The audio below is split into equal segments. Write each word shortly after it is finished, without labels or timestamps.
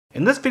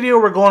In this video,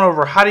 we're going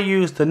over how to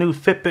use the new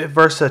Fitbit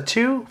Versa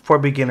 2 for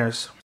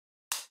beginners.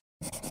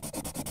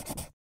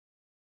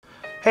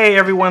 Hey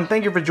everyone,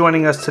 thank you for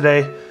joining us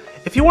today.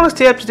 If you want to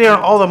stay up to date on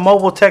all the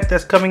mobile tech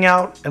that's coming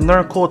out and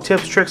learn cool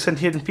tips, tricks, and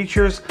hidden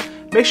features,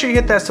 make sure you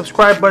hit that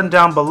subscribe button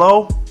down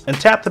below and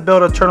tap the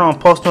bell to turn on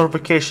post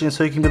notifications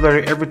so you can be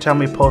alerted every time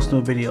we post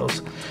new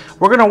videos.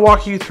 We're going to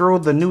walk you through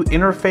the new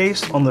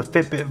interface on the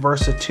Fitbit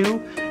Versa 2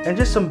 and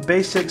just some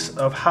basics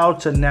of how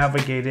to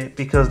navigate it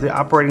because the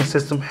operating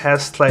system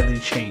has slightly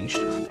changed.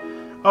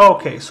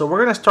 Okay, so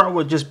we're going to start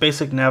with just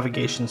basic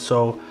navigation.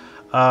 So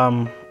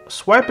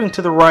swiping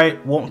to the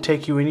right won't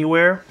take you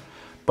anywhere,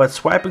 but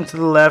swiping to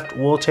the left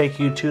will take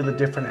you to the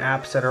different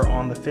apps that are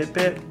on the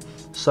Fitbit.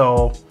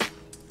 So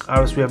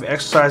obviously we have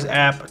exercise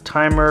app,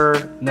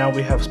 timer, now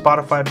we have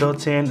Spotify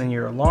built in and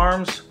your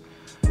alarms.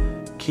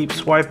 Keep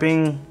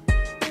swiping.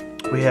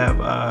 We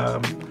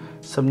have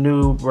some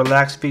new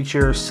relax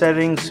features,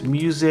 settings,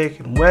 music,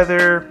 and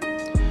weather.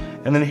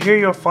 And then here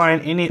you'll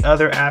find any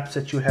other apps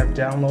that you have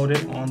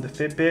downloaded on the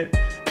Fitbit.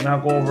 And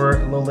I'll go over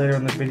a little later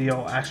in the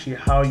video actually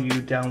how you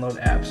download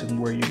apps and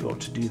where you go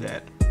to do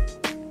that.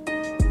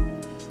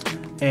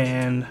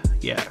 And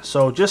yeah,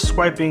 so just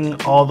swiping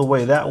all the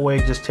way that way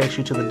just takes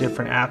you to the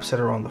different apps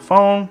that are on the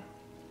phone.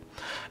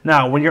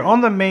 Now, when you're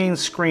on the main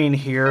screen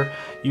here,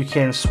 you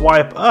can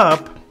swipe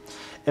up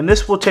and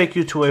this will take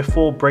you to a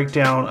full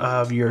breakdown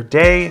of your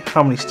day,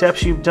 how many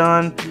steps you've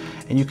done,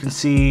 and you can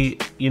see,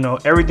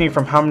 everything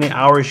from how many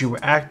hours you were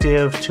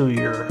active to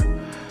your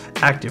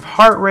active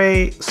heart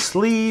rate,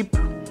 sleep,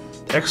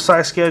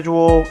 exercise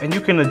schedule, and you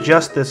can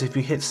adjust this if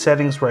you hit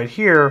settings right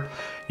here.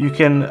 You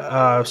can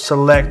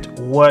select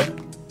what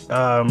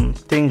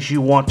things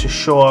you want to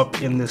show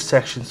up in this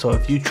section. So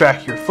if you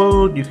track your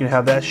food, you can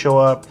have that show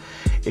up.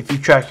 If you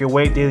track your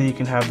weight daily, you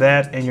can have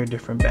that and your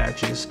different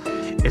badges.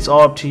 It's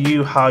all up to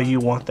you how you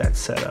want that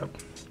set up.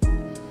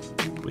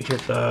 We hit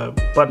the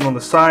button on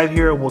the side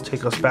here, it will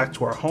take us back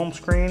to our home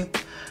screen.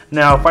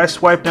 Now if I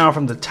swipe down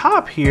from the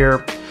top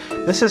here,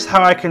 this is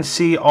how I can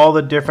see all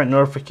the different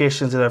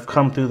notifications that have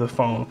come through the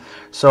phone.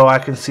 So I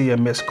can see a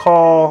missed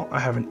call, I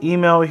have an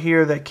email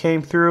here that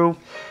came through,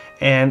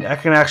 and I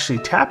can actually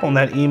tap on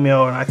that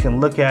email and I can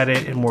look at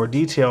it in more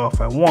detail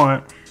if I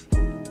want.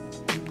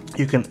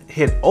 You can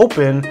hit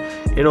open,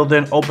 it'll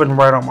then open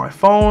right on my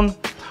phone,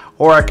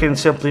 or I can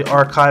simply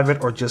archive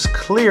it or just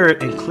clear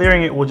it, and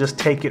clearing it will just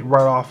take it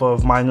right off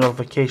of my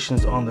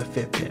notifications on the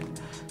Fitbit.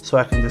 So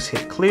I can just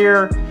hit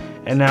clear,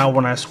 and now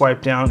when I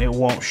swipe down it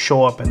won't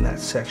show up in that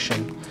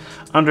section.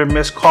 Under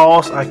missed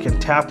calls, I can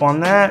tap on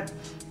that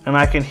and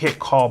I can hit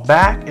call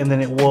back, and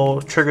then it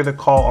will trigger the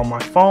call on my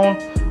phone.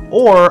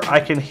 Or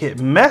I can hit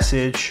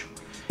message,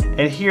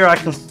 and here I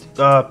can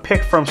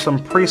pick from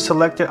some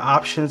pre-selected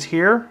options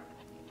here.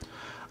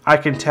 I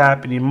can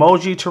tap an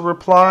emoji to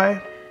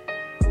reply,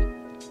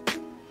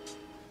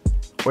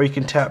 or you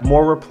can tap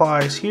more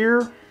replies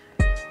here.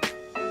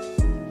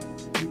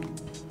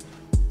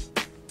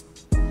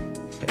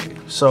 Okay,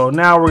 so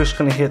now we're just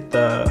going to hit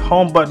the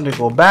home button to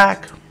go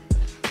back.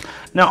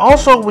 Now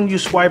also when you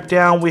swipe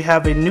down, we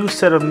have a new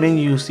set of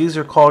menus. These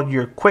are called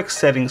your quick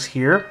settings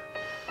here.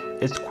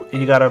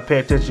 You gotta pay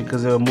attention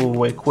because it'll move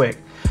away quick.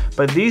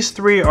 But these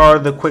three are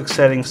the quick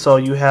settings. So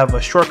you have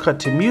a shortcut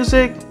to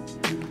music,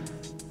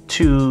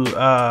 to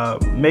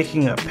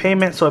making a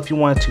payment. So if you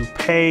wanted to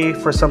pay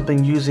for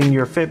something using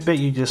your Fitbit,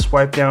 you just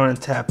swipe down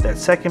and tap that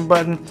second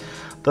button.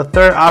 The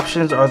third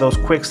options are those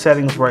quick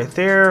settings right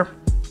there.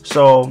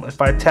 So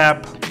if I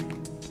tap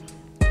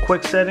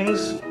quick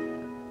settings,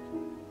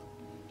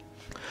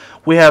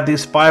 we have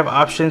these 5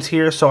 options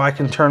here. So I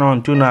can turn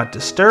on do not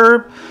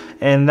disturb,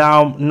 and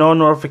now no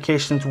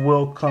notifications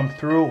will come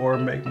through or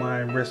make my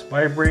wrist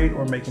vibrate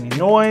or make any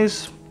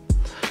noise.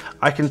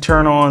 I can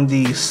turn on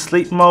the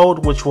sleep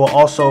mode, which will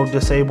also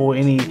disable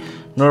any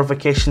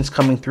notifications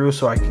coming through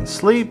so I can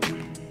sleep.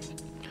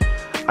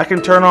 I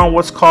can turn on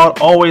what's called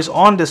always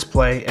on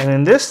display, and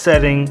in this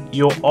setting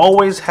you'll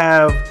always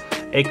have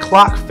a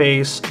clock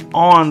face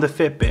on the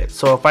Fitbit.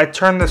 So if I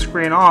turn the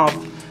screen off,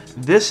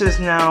 this is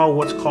now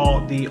what's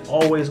called the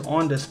always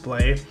on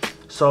display.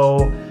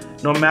 So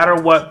no matter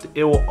what,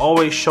 it will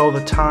always show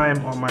the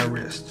time on my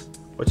wrist,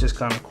 which is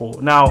kind of cool.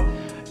 Now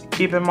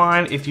keep in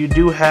mind, if you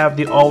do have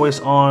the always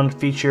on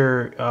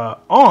feature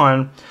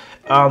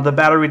the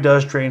battery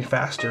does drain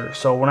faster.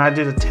 So when I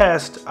did a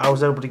test, I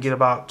was able to get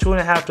about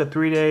 2.5 to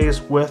 3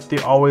 days with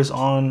the always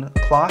on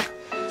clock.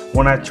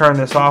 When I turned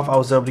this off, I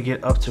was able to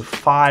get up to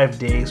 5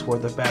 days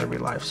worth of battery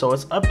life. So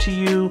it's up to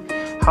you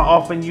how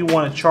often you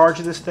want to charge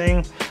this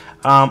thing.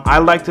 I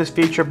like this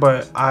feature,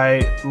 but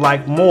I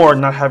like more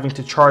not having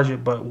to charge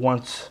it but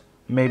once,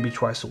 maybe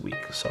twice a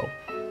week. So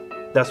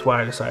that's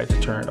why I decided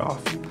to turn it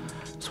off.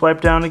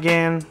 Swipe down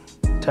again,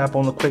 tap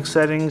on the quick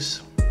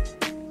settings.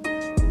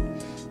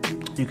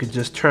 You can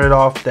just turn it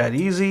off that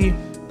easy.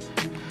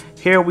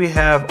 Here we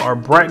have our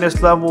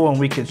brightness level, and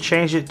we can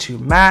change it to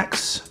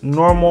max,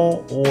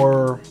 normal,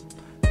 or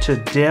to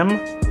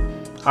dim.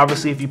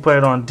 Obviously, if you put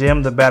it on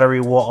dim, the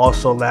battery will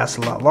also last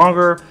a lot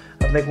longer.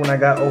 I think when I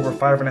got over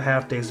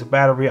 5.5 days of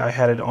battery, I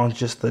had it on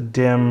just the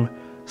dim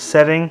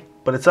setting,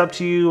 but it's up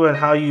to you and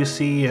how you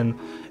see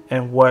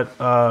and what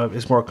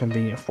is more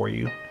convenient for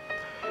you.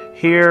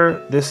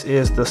 Here, this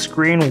is the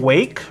screen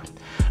wake.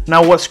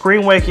 Now what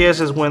screen wake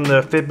is when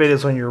the Fitbit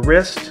is on your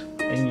wrist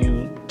and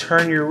you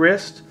turn your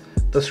wrist,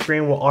 the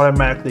screen will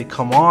automatically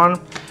come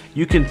on.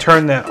 You can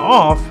turn that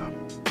off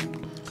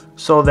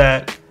so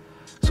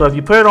if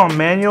you put it on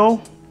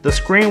manual, the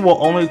screen will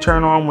only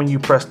turn on when you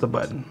press the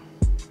button.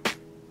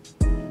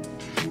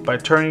 By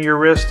turning your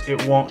wrist,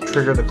 it won't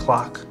trigger the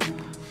clock.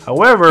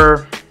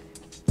 However,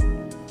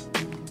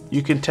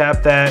 you can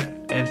tap that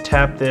and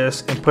tap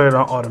this and put it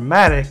on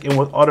automatic, and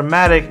with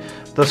automatic,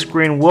 the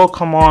screen will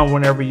come on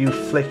whenever you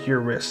flick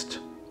your wrist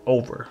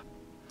over.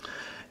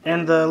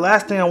 And the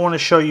last thing I want to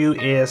show you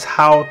is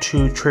how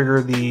to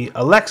trigger the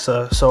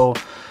Alexa. So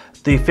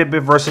the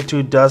Fitbit Versa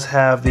 2 does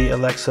have the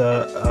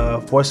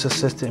Alexa voice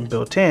assistant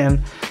built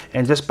in,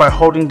 and just by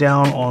holding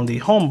down on the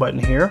home button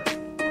here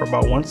for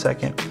about 1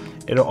 second,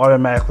 it'll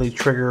automatically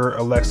trigger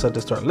Alexa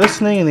to start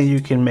listening, and then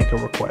you can make a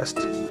request.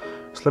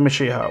 So let me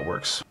show you how it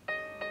works.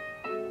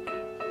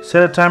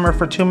 Set a timer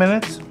for 2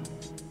 minutes.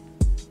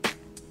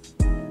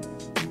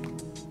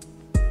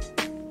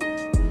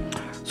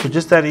 So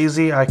just that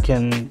easy, I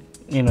can,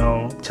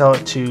 tell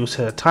it to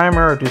set a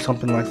timer or do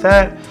something like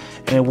that,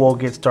 and it will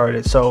get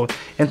started. So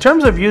in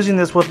terms of using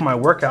this with my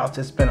workouts,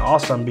 it's been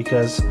awesome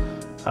because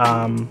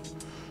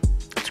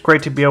it's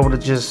great to be able to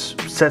just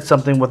set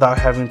something without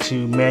having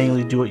to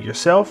manually do it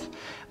yourself.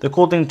 The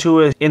cool thing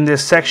too is in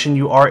this section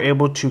you are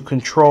able to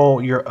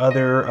control your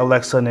other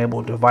Alexa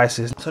enabled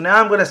devices. So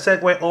now I'm going to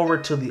segue over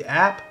to the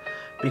app,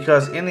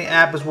 because in the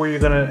app is where you're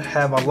going to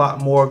have a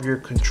lot more of your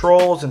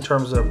controls in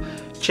terms of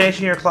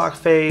changing your clock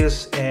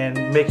phase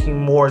and making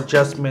more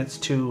adjustments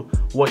to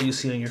what you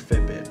see on your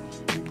Fitbit.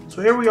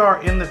 So here we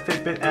are in the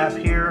Fitbit app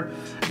here.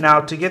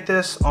 Now to get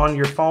this on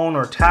your phone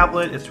or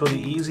tablet, it's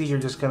really easy. You're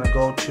just going to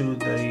go to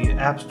the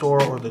App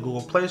Store or the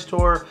Google Play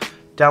Store,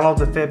 download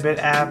the Fitbit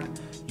app.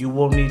 You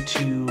will need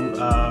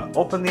to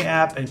open the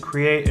app and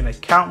create an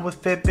account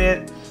with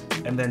Fitbit,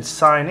 and then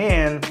sign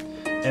in,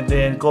 and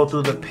then go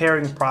through the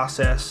pairing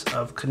process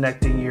of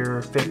connecting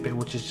your Fitbit,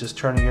 which is just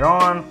turning it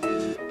on,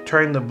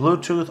 turning the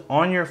Bluetooth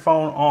on your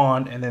phone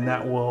on, and then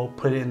that will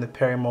put it in the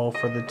pairing mode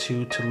for the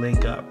two to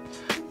link up.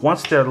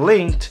 Once they're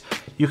linked,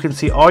 you can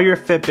see all your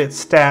Fitbit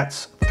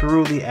stats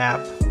through the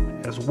app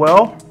as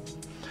well.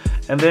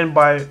 And then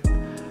by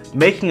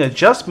making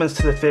adjustments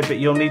to the Fitbit,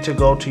 you'll need to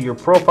go to your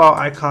profile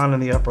icon in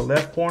the upper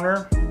left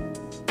corner,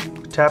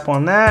 tap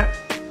on that,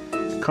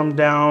 come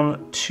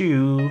down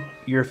to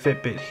your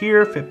Fitbit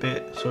here,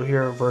 so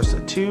here Versa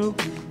 2.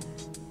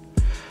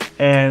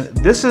 And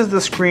this is the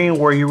screen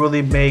where you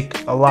really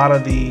make a lot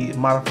of the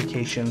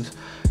modifications.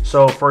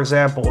 So for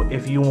example,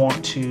 if you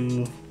want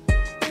to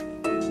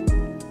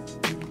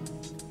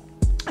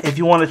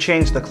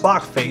change the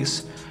clock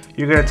face,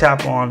 you're going to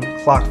tap on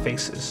clock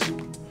faces.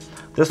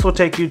 This will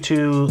take you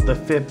to the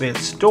Fitbit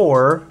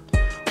store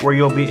where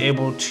you'll be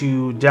able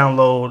to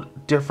download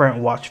different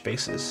watch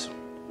faces,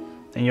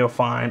 and you'll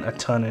find a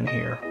ton in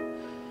here.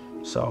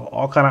 So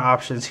all kind of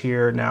options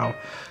here now.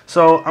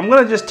 So I'm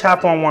going to just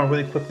tap on one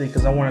really quickly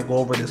because I want to go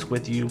over this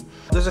with you.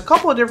 There's a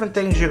couple of different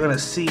things you're going to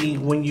see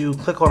when you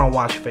click on a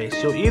watch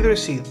face. You'll either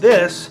see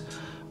this,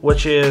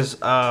 which is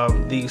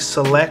the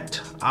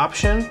select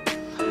option.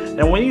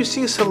 And when you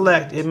see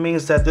select, it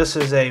means that this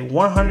is a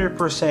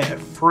 100%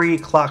 free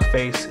clock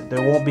face.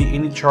 There won't be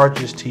any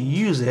charges to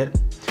use it.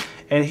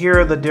 And here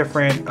are the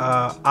different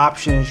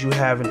options you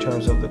have in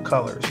terms of the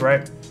colors,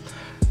 right?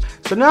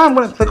 So now I'm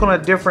going to click on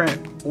a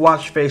different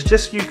watch face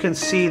just so you can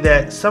see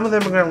that some of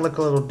them are going to look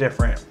a little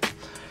different.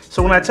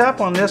 So when I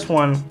tap on this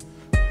one,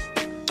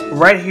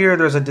 right here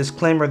there's a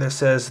disclaimer that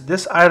says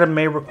this item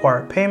may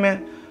require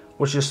payment,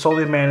 which is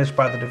solely managed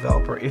by the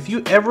developer. If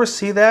you ever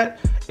see that,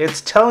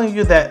 it's telling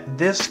you that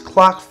this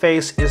clock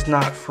face is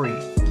not free.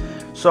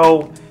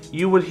 So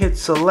you would hit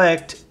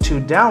select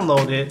to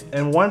download it,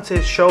 and once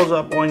it shows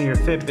up on your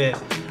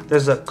Fitbit,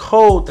 there's a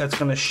code that's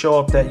going to show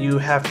up that you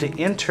have to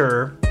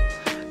enter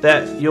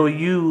that you'll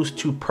use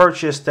to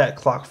purchase that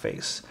clock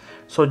face.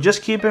 So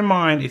just keep in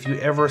mind, if you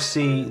ever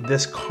see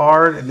this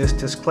card and this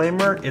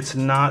disclaimer, it's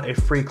not a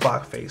free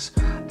clock face.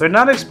 They're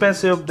not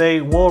expensive.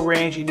 They will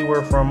range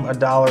anywhere from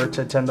 $1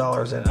 to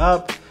 $10 and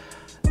up.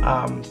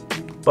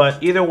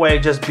 But either way,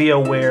 just be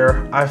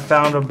aware. I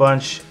found a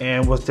bunch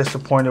and was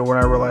disappointed when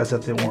I realized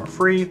that they weren't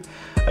free.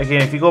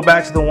 Again, if you go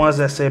back to the ones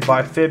that say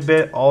buy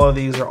Fitbit, all of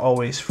these are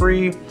always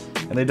free,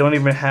 and they don't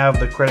even have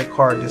the credit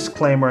card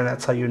disclaimer, and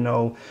that's how you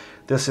know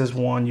this is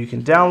one you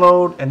can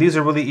download. And these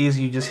are really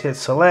easy. You just hit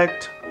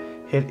select,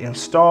 hit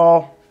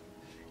install.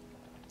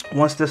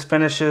 Once this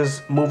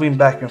finishes moving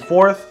back and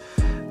forth,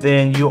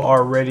 then you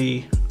are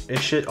ready. It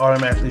should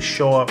automatically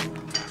show up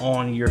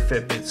on your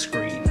Fitbit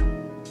screen.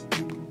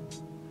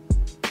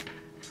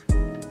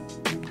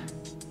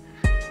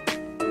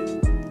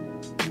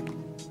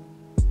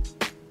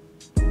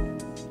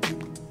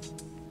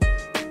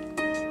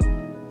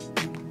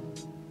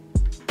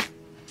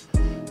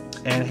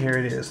 And here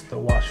it is, the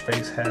watch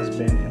face has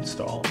been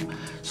installed.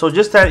 So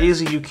just that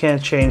easy, you can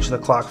change the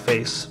clock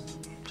face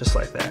just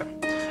like that.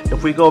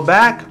 If we go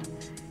back,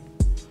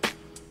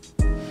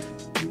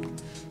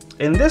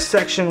 in this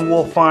section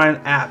we'll find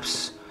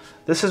apps.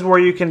 This is where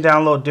you can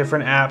download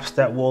different apps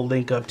that will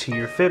link up to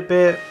your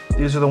Fitbit.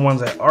 These are the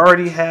ones I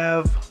already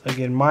have.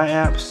 Again, my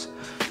apps.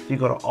 If you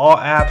go to all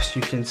apps,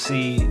 you can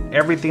see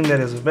everything that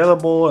is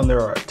available, and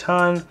there are a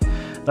ton.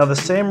 Now the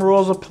same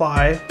rules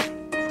apply.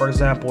 For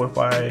example, if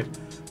I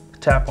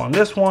tap on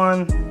this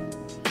one,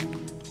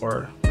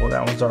 or well,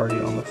 that one's already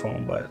on the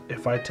phone, but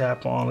if I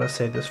tap on, let's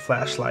say, this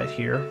flashlight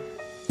here,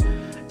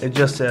 it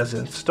just says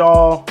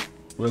install,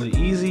 really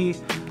easy.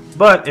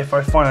 But if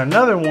I find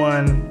another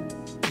one,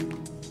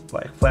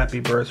 like Flappy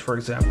Birds, for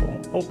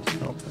example, oh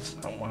no, that's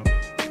not one.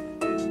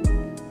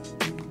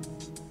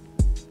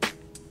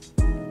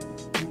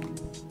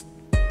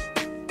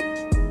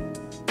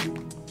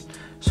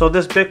 So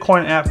this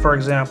Bitcoin app, for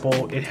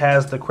example, it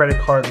has the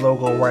credit card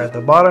logo right at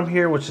the bottom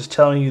here, which is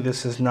telling you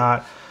this is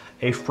not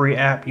a free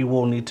app. You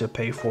will need to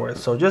pay for it.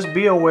 So just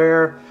be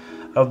aware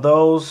of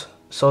those,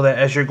 so that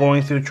as you're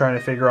going through trying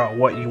to figure out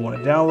what you want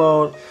to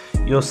download,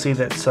 you'll see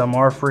that some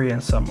are free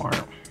and some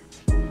aren't.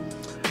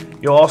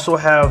 You'll also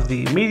have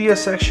the media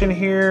section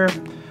here,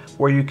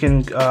 where you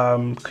can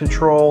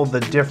control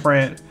the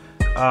different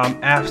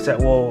apps that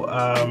will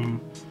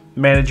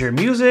manage your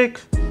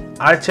music.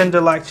 I tend to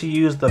like to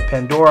use the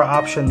Pandora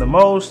option the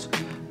most,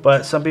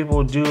 but some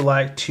people do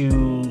like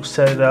to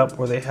set it up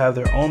where they have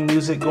their own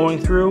music going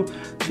through.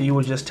 So you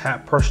would just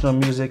tap personal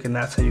music, and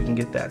that's how you can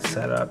get that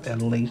set up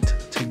and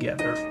linked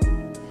together.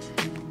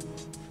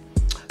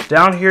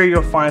 Down here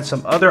you'll find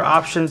some other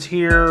options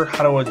here,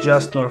 how to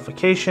adjust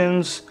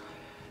notifications.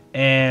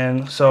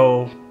 And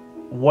so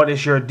what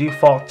is your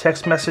default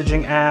text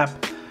messaging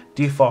app,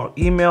 default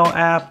email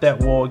app that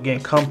will again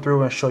come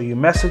through and show you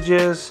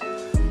messages.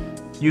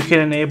 You can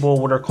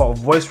enable what are called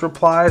voice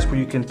replies, where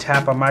you can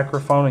tap a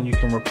microphone and you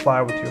can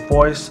reply with your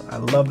voice. I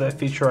love that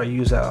feature, I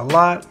use that a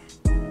lot.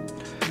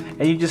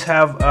 And you just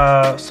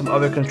have some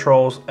other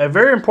controls. A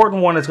very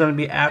important one is going to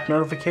be app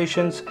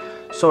notifications.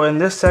 So in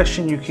this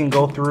section you can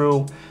go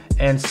through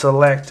and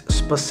select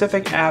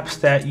specific apps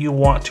that you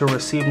want to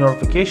receive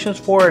notifications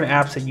for, and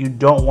apps that you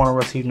don't want to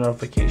receive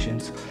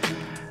notifications.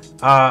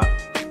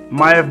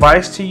 My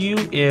advice to you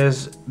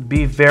is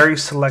be very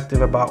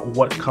selective about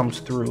what comes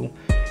through.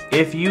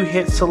 If you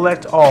hit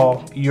select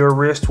all, your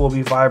wrist will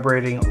be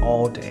vibrating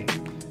all day,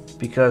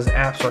 because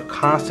apps are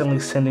constantly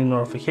sending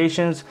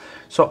notifications.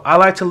 So I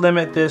like to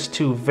limit this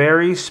to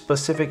very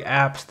specific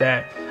apps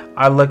that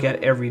I look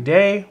at every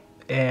day,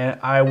 and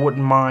I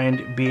wouldn't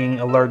mind being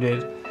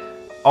alerted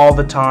all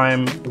the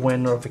time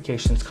when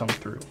notifications come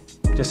through.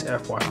 Just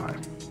FYI.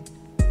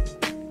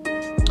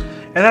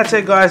 And that's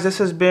it, guys. This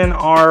has been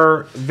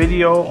our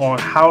video on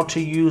how to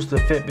use the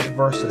Fitbit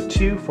Versa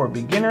 2 for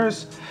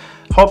beginners.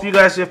 Hope you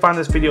guys did find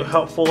this video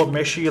helpful.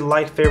 Make sure you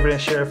like, favorite,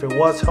 and share if it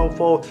was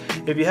helpful.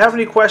 If you have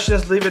any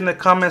questions, leave it in the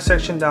comment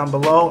section down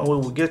below, and we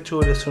will get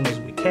to it as soon as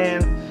we can.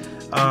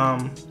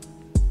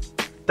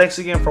 Thanks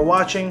again for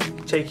watching.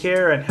 Take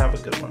care and have a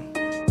good one.